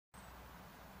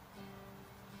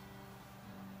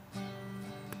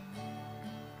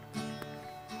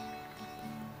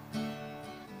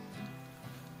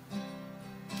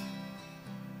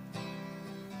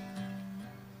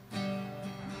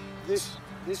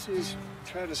This is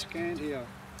Tradescantia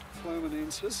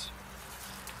fluminensis.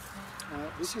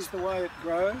 This is the way it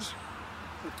grows.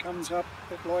 It comes up,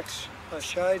 it likes a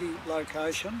shady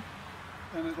location,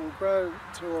 and it will grow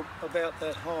to about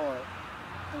that high,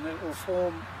 and it will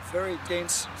form very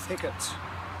dense thickets.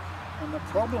 And the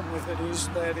problem with it is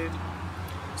that it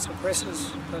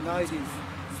suppresses the native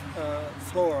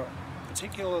flora,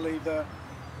 particularly the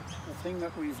thing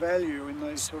that we value in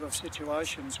these sort of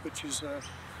situations, which is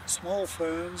small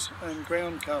ferns and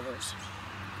ground covers.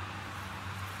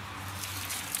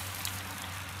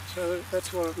 So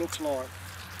that's what it looks like.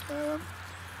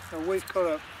 So we've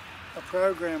got a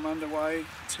program underway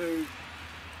to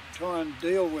try and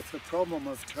deal with the problem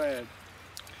of trad.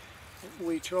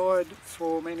 We tried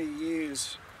for many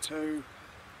years to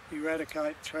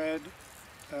eradicate trad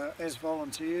as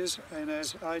volunteers and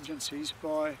as agencies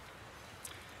by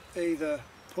either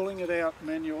pulling it out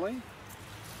manually,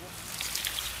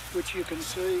 which you can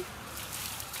see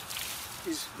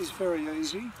is very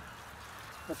easy,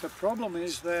 but the problem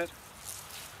is that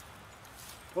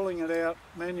pulling it out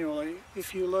manually,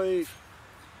 if you leave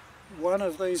one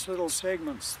of these little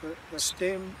segments, the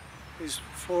stem is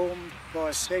formed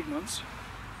by segments,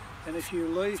 and if you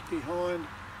leave behind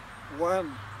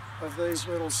one of these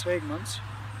little segments,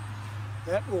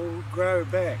 that will grow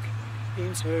back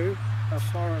into a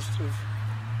forest of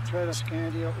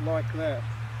Tradescantia like that.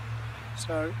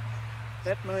 So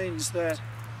that means that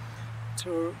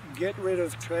to get rid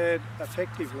of trad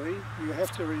effectively, you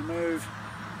have to remove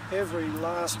every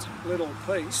last little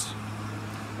piece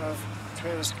of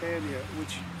Tradescantia,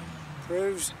 which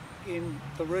proves in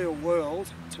the real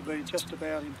world to be just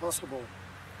about impossible,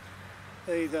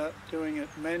 either doing it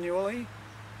manually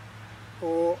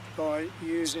or by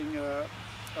using a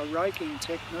raking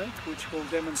technique, which we'll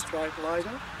demonstrate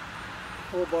later,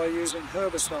 or by using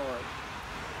herbicide.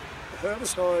 The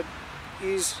herbicide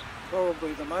is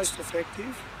probably the most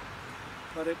effective,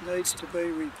 but it needs to be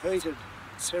repeated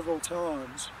several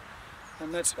times,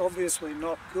 and that's obviously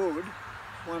not good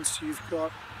once you've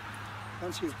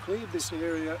cleared this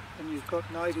area and you've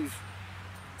got native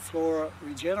flora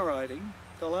regenerating.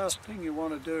 The last thing you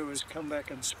want to do is come back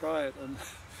and spray it and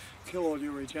kill all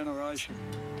your regeneration.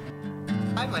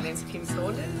 Hi, my name's Kim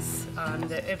Saunders. I'm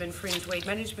the Urban Fringe Weed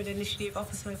Management Initiative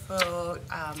Officer for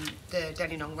the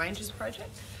Dandenong Ranges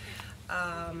project.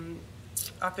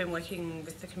 I've been working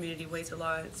with the Community Weeds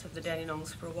Alliance of the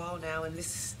Dandenongs for a while now, and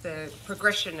the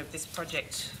progression of this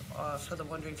project for the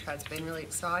wandering trad's been really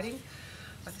exciting.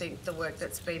 I think the work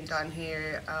that's been done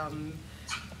here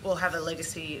will have a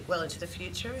legacy well into the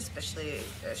future, especially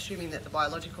assuming that the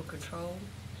biological control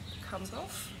comes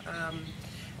off.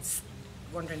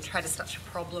 Wandering trad is such a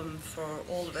problem for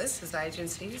all of us as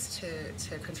agencies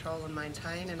to control and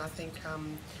maintain, and I think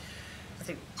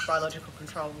biological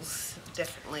control's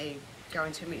definitely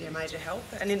going to be a major help.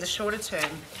 And in the shorter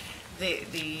term,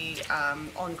 the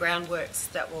on-ground works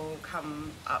that will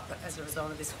come up as a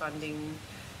result of this funding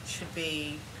should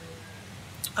be,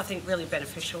 I think, really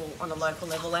beneficial on a local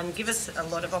level and give us a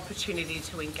lot of opportunity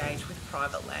to engage with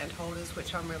private landholders,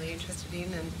 which I'm really interested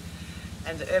in.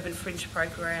 And the Urban Fringe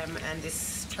program and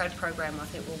this trade program, I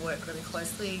think, will work really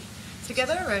closely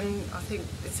together, and I think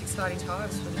it's exciting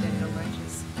times for the Dandenong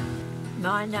Ranges.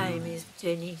 My name is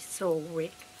Jenny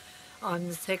Saulwick. I'm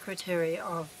the Secretary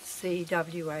of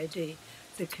CWAD,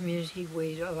 the Community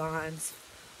Weed Alliance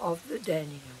of the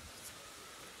Dandenongs.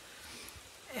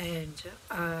 And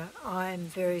I'm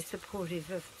very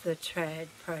supportive of the trad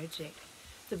project,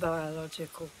 the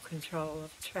biological control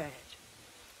of trad.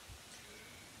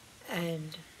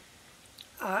 And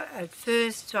at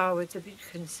first I was a bit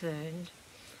concerned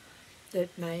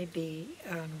that maybe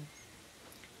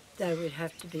they would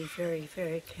have to be very,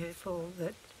 very careful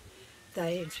that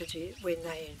when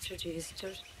they introduced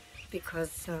it,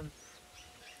 because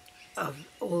of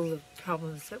all the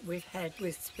problems that we've had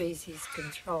with species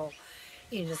control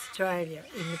in Australia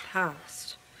in the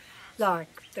past,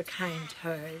 like the cane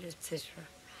toad, etc.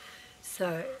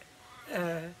 So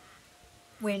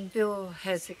when Bill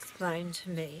has explained to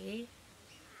me,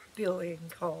 Bill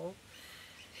Incoll,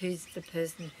 who's the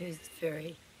person who's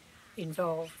very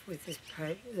involved with this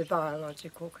the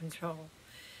biological control,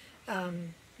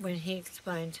 when he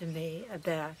explained to me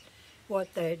about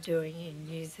what they're doing in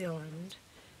New Zealand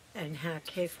and how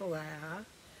careful they are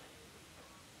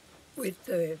with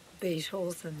the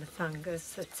beetles and the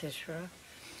fungus, etc.,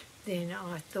 then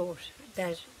I thought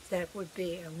that would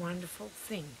be a wonderful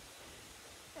thing.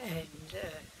 And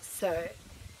so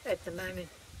at the moment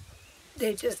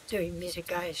they're just doing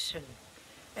mitigation,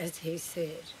 as he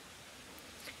said,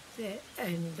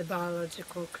 and the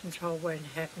biological control won't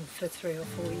happen for 3 or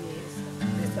 4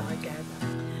 years. as I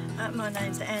gather. My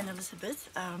name's Anne Elizabeth.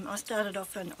 I started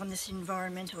off on this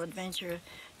environmental adventure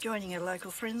joining a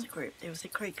local friends group. There was a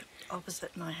creek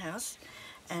opposite my house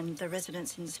and the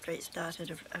residents in the street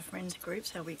started a friends group,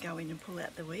 so we go in and pull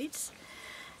out the weeds.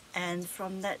 And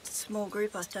from that small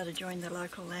group I started joining the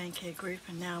local land care group,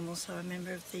 and now I'm also a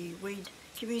member of the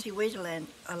Community Weederland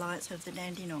Alliance of the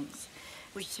Dandenongs,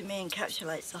 which to me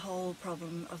encapsulates the whole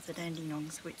problem of the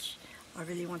Dandenongs, which I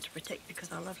really want to protect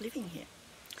because I love living here.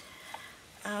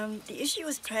 The issue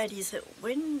with trad is that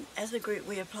when, as a group,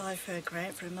 we apply for a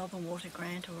grant, for a Melbourne Water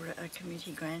grant or a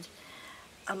community grant,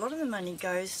 a lot of the money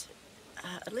goes,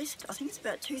 at least I think it's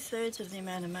about 2/3 of the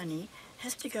amount of money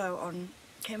has to go on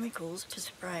chemicals to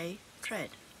spray trad.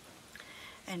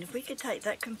 And if we could take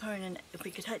that component, if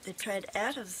we could take the trad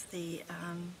out of the,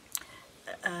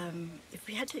 if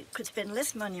we could spend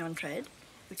less money on trad,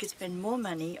 we could spend more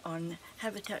money on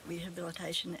habitat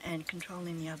rehabilitation and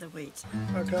controlling the other weeds.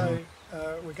 Okay,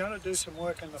 we're going to do some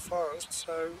work in the forest,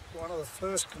 so one of the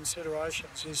first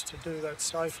considerations is to do that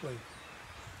safely.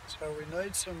 So we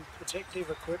need some protective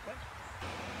equipment,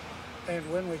 and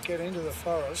when we get into the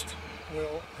forest,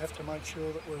 we'll have to make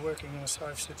sure that we're working in a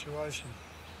safe situation.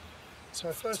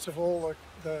 So first of all,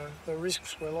 the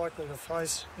risks we're likely to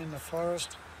face in the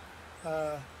forest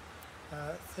are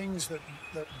things that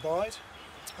bite.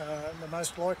 The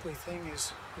most likely thing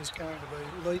is going to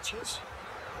be leeches.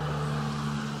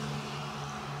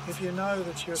 If you know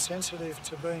that you're sensitive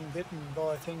to being bitten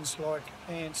by things like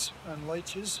ants and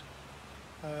leeches,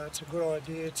 it's a good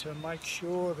idea to make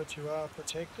sure that you are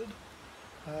protected.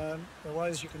 The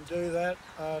ways you can do that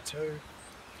are to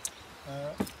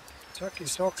tuck your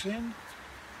socks in.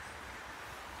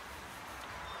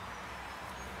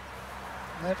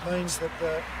 And that means that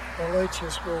the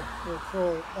leeches will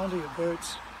crawl onto your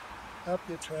boots, up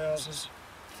your trousers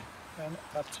and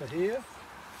up to here.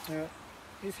 Now,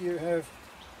 if you have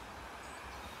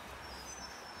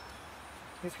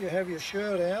your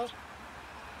shirt out,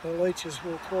 the leeches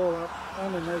will crawl up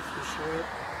underneath your shirt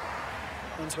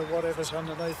into whatever's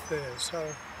underneath there.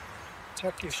 So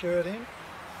tuck your shirt in.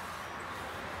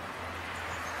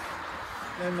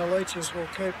 Then the leeches will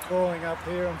keep crawling up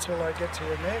here until they get to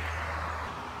your neck.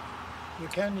 You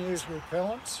can use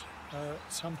repellents.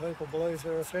 Some people believe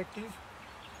they're effective.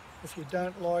 If you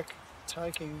don't like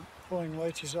pulling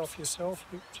leeches off yourself,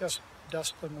 you just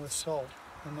dust them with salt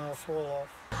and they'll fall off.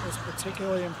 It's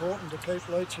particularly important to keep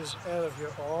leeches out of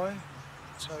your eye.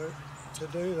 So to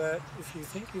do that, if you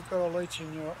think you've got a leech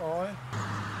in your eye,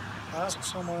 ask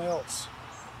someone else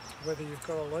whether you've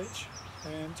got a leech.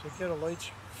 And to get a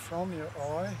leech from your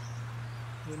eye,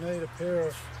 you need a pair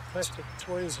of plastic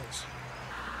tweezers.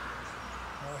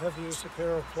 I have used a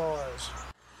pair of pliers.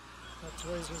 The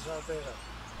tweezers are better.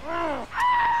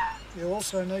 You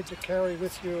also need to carry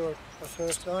with you a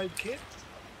first aid kit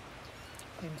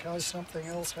in case something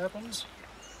else happens.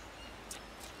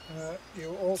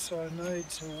 You also need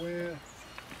to wear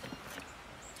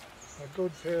a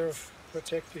good pair of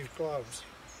protective gloves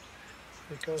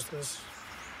because there's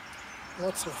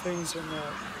lots of things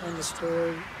in the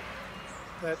story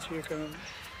that you can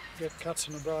get cuts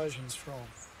and abrasions from.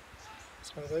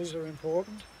 So these are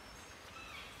important.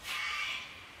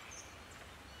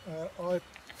 I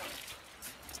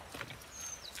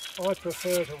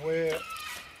prefer to wear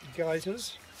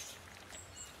gaiters.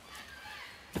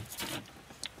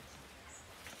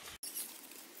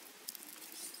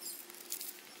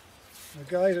 The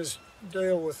gaiters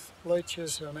deal with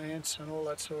leeches and ants and all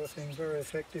that sort of thing very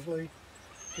effectively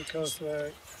because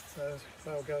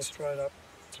they'll go straight up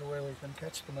to where we can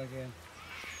catch them again.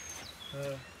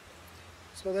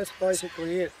 So that's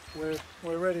basically it.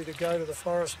 We're ready to go to the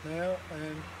forest now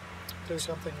and do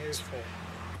something useful.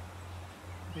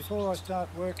 Before I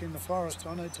start work in the forest,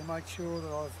 I need to make sure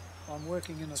that I'm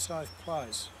working in a safe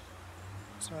place.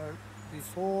 So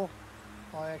before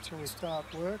I actually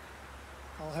start work,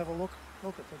 I'll have a look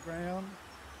at the ground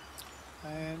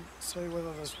and see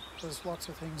whether there's lots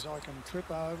of things I can trip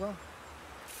over.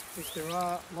 If there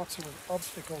are lots of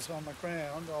obstacles on the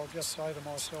ground, I'll just say to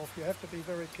myself, you have to be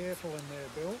very careful in there,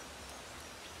 Bill.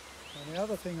 And the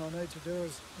other thing I need to do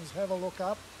is have a look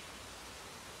up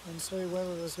and see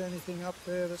whether there's anything up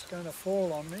there that's going to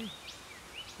fall on me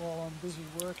while I'm busy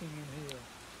working in here.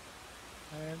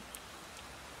 And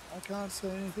I can't see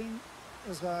anything.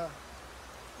 There's an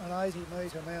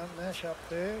 80-metre mountain ash up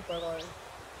there, but I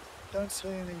don't see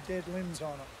any dead limbs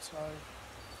on it. So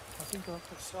I think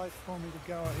it's safe for me to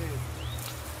go ahead.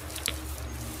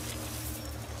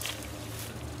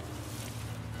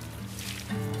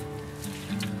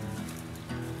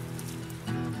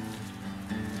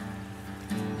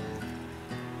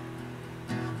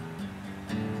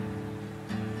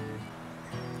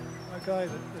 Okay,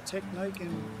 the technique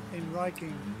in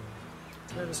raking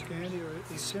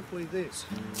Tradescantia is simply this.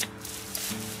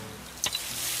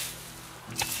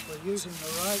 We're using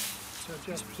the rake to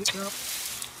just pick up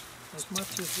as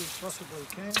much as we possibly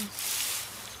can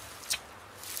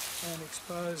and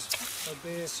expose the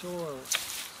bare soil.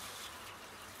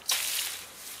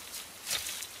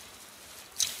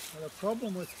 Now, the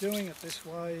problem with doing it this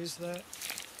way is that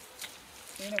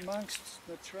in amongst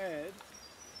the trad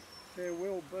there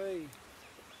will be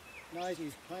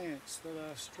native plants that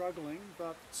are struggling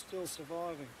but still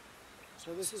surviving.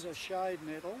 So this is a shade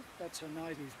nettle, that's a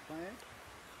native plant,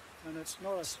 and it's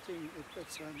not a sting,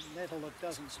 it's a nettle that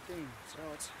doesn't sting, so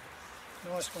it's a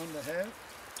nice one to have.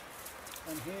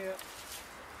 And here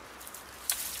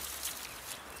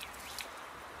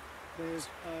there's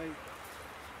a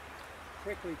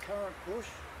prickly currant bush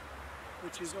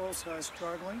which is also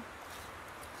struggling,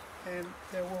 and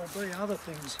there will be other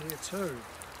things here too.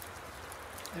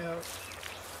 Now,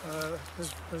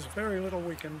 there's very little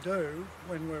we can do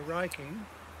when we're raking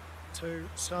to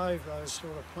save those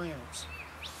sort of plants,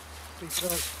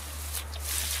 because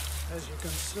as you can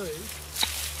see,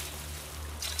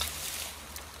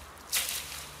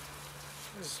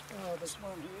 there's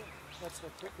one here, that's a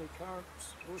prickly currant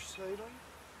bush seedling,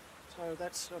 so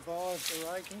that survived the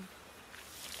raking.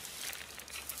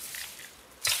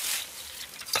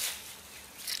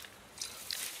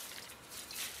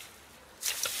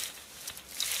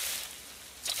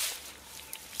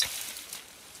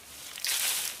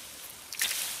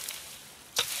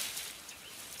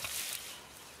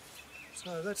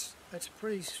 So that's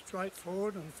pretty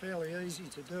straightforward and fairly easy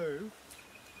to do,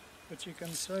 but you can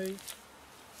see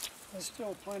there's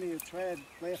still plenty of trad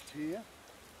left here,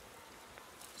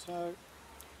 so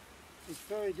it's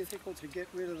very difficult to get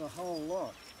rid of the whole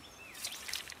lot.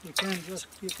 You can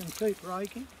keep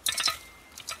raking.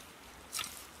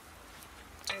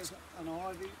 There's an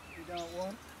ivy you don't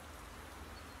want,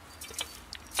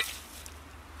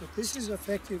 but this is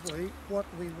effectively what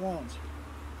we want,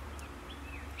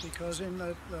 because in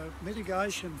the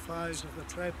mitigation phase of the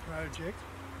trad project,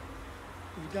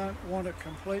 we don't want to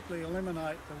completely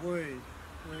eliminate the weed.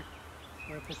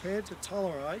 We're prepared to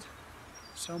tolerate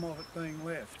some of it being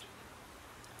left.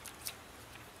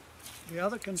 The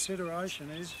other consideration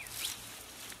is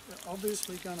we're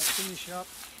obviously going to finish up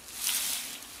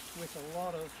with a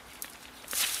lot of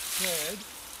trad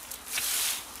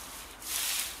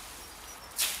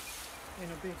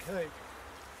in a big heap.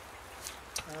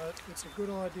 It's a good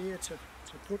idea to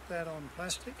put that on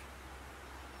plastic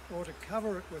or to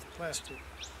cover it with plastic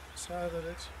so that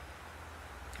it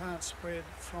can't spread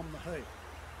from the heap.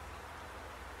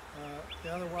 The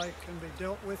other way it can be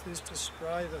dealt with is to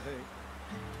spray the heap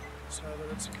so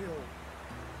that it's killed.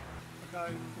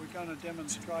 Okay, we're going to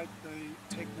demonstrate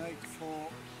the technique for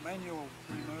manual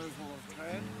removal of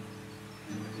trad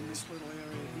in this little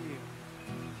area here.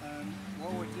 And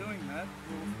while we're doing that,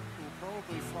 we'll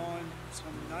probably find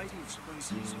some native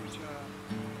species which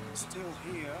are still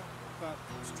here but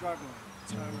struggling.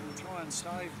 So we'll try and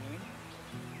save them.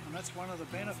 And that's one of the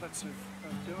benefits of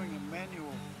doing a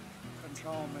manual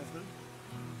control method.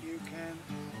 You can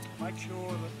make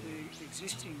sure that the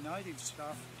existing native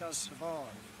stuff does survive.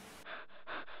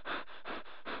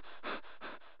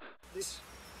 This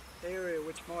area,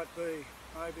 which might be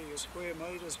maybe a square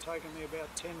metre, has taken me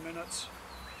about 10 minutes.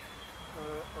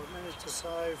 I've managed to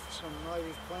save some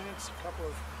native plants, a couple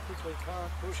of prickly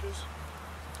currant bushes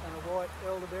and a white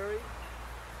elderberry.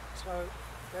 So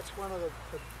that's one of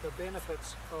the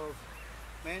benefits of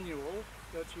manual,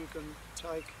 that you can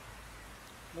take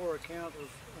more account of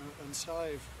and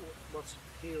save what's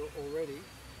here already.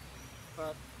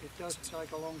 But it does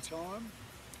take a long time,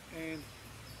 and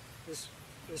this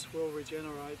will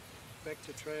regenerate back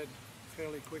to trad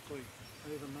fairly quickly,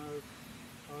 even though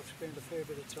I've spent a fair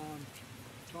bit of time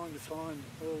trying to find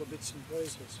all the bits and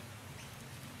pieces.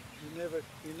 You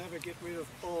never get rid of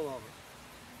all of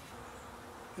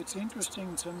it. It's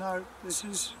interesting to note this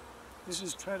is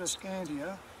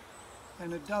Tradescantia,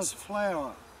 and it does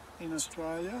flower in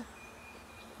Australia,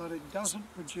 but it doesn't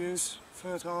produce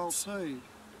fertile seed.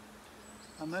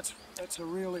 And that's a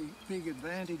really big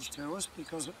advantage to us,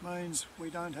 because it means we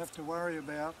don't have to worry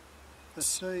about the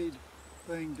seed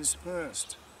being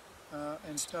dispersed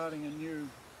and starting a new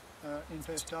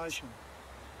infestation.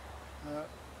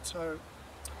 So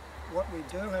what we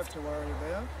do have to worry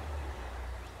about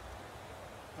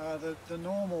are the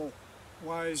normal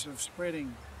ways of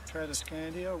spreading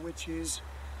Tradescantia, which is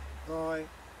by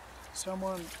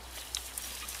someone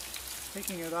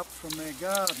picking it up from their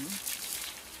garden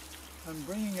and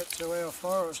bringing it to our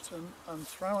forest and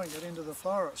throwing it into the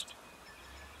forest.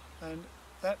 And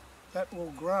that that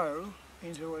will grow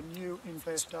into a new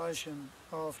infestation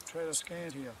of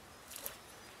Tradescantia.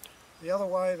 The other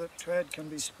way that trad can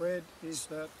be spread is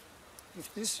that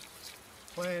if this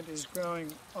plant is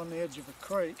growing on the edge of a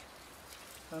creek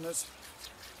and it's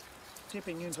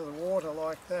dipping into the water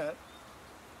like that,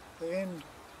 the end,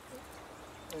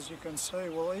 as you can see,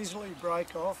 will easily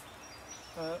break off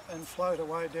and float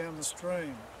away down the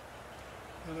stream.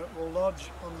 And it will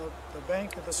lodge on the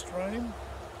bank of the stream,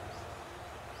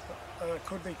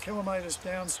 could be kilometres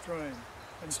downstream,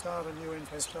 and start a new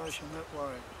infestation that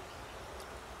way.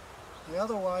 The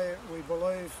other way we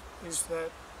believe is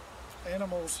that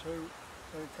animals who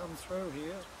come through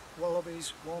here,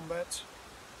 wallabies, wombats,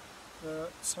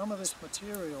 some of this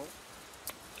material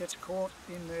gets caught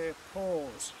in their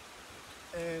paws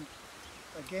and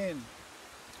again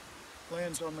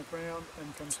lands on the ground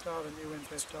and can start a new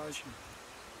infestation.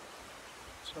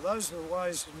 So those are the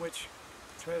ways in which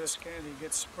Tradescantia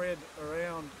gets spread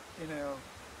around in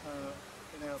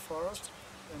our forest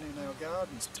and in our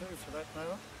gardens too, for that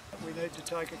matter. We need to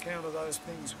take account of those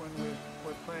things when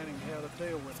we're planning how to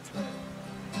deal with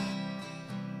trad.